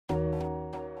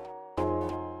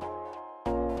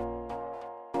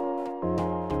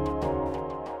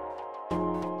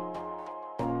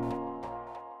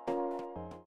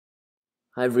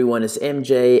Hi everyone, it's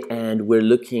MJ and we're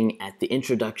looking at the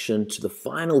introduction to the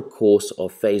final course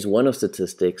of phase 1 of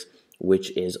statistics, which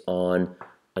is on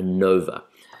ANOVA.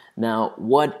 Now,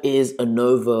 what is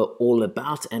ANOVA all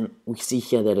about? And we see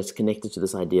here that it's connected to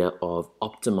this idea of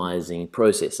optimizing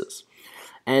processes.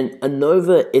 And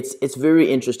ANOVA, it's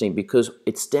very interesting because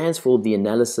it stands for the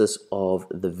analysis of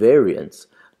the variance,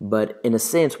 but in a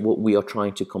sense, what we are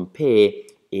trying to compare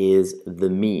is the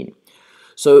mean.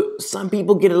 So some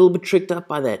people get a little bit tricked up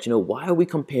by that. Why are we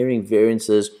comparing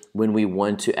variances when we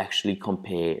want to actually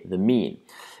compare the mean?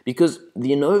 Because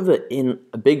the ANOVA, in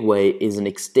a big way, is an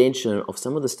extension of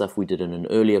some of the stuff we did in an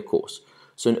earlier course.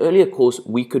 So in an earlier course,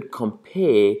 we could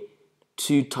compare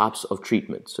two types of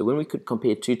treatments. So when we could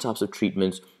compare two types of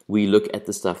treatments, we look at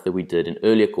the stuff that we did in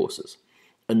earlier courses.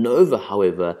 ANOVA,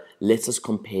 however, lets us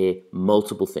compare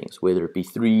multiple things, whether it be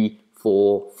 3,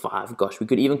 4, 5, gosh, we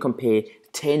could even compare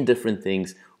 10 different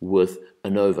things with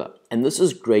ANOVA. And this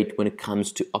is great when it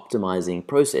comes to optimizing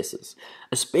processes,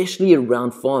 especially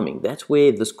around farming. That's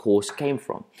where this course came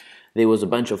from. There was a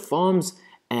bunch of farms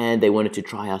and they wanted to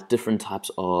try out different types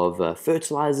of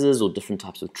fertilizers or different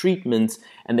types of treatments,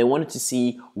 and they wanted to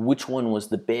see which one was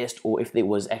the best or if there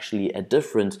was actually a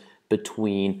difference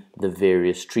between the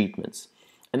various treatments.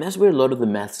 And that's where a lot of the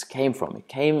maths came from. It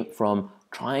came from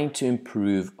trying to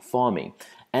improve farming.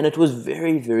 And it was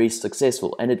very, very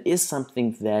successful. And it is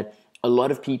something that a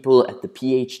lot of people at the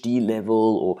PhD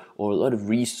level or a lot of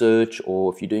research,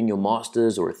 or if you're doing your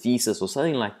master's or a thesis or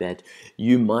something like that,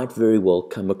 you might very well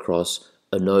come across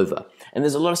ANOVA. And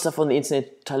there's a lot of stuff on the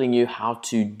internet telling you how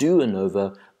to do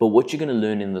ANOVA, but what you're going to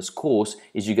learn in this course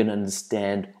is you're going to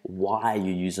understand why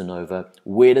you use ANOVA,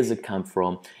 where does it come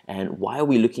from, and why are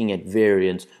we looking at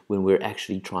variance when we're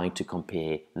actually trying to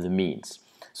compare the means.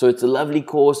 So it's a lovely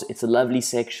course, it's a lovely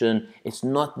section, it's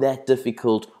not that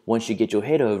difficult once you get your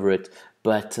head over it,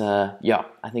 but yeah,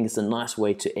 I think it's a nice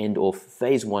way to end off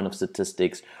phase 1 of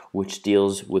statistics, which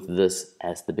deals with this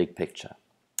as the big picture.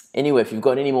 Anyway, if you've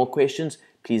got any more questions,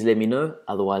 please let me know.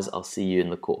 Otherwise, I'll see you in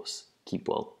the course. Keep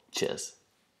well. Cheers.